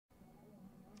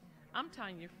I'm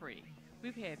Tanya Free.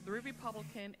 We've had 3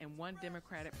 Republican and 1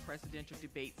 Democratic presidential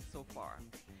debates so far.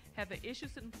 Have the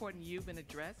issues important to you been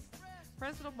addressed?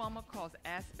 President Obama calls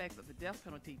aspects of the death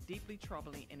penalty deeply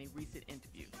troubling in a recent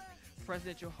interview.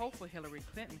 Presidential hopeful Hillary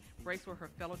Clinton breaks with her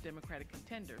fellow Democratic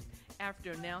contenders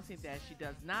after announcing that she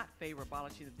does not favor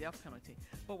abolishing the death penalty,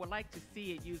 but would like to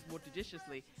see it used more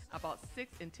judiciously. About 6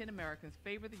 in 10 Americans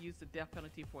favor the use of death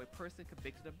penalty for a person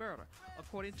convicted of murder,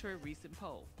 according to a recent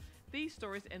poll. These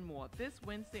stories and more this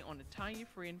Wednesday on the Tanya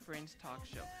Free and Friends Talk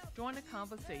Show. Join the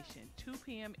conversation 2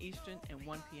 p.m. Eastern and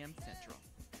 1 p.m. Central.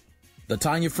 The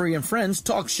Tanya Free and Friends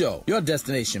Talk Show, your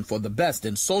destination for the best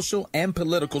in social and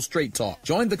political straight talk.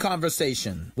 Join the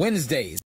conversation Wednesdays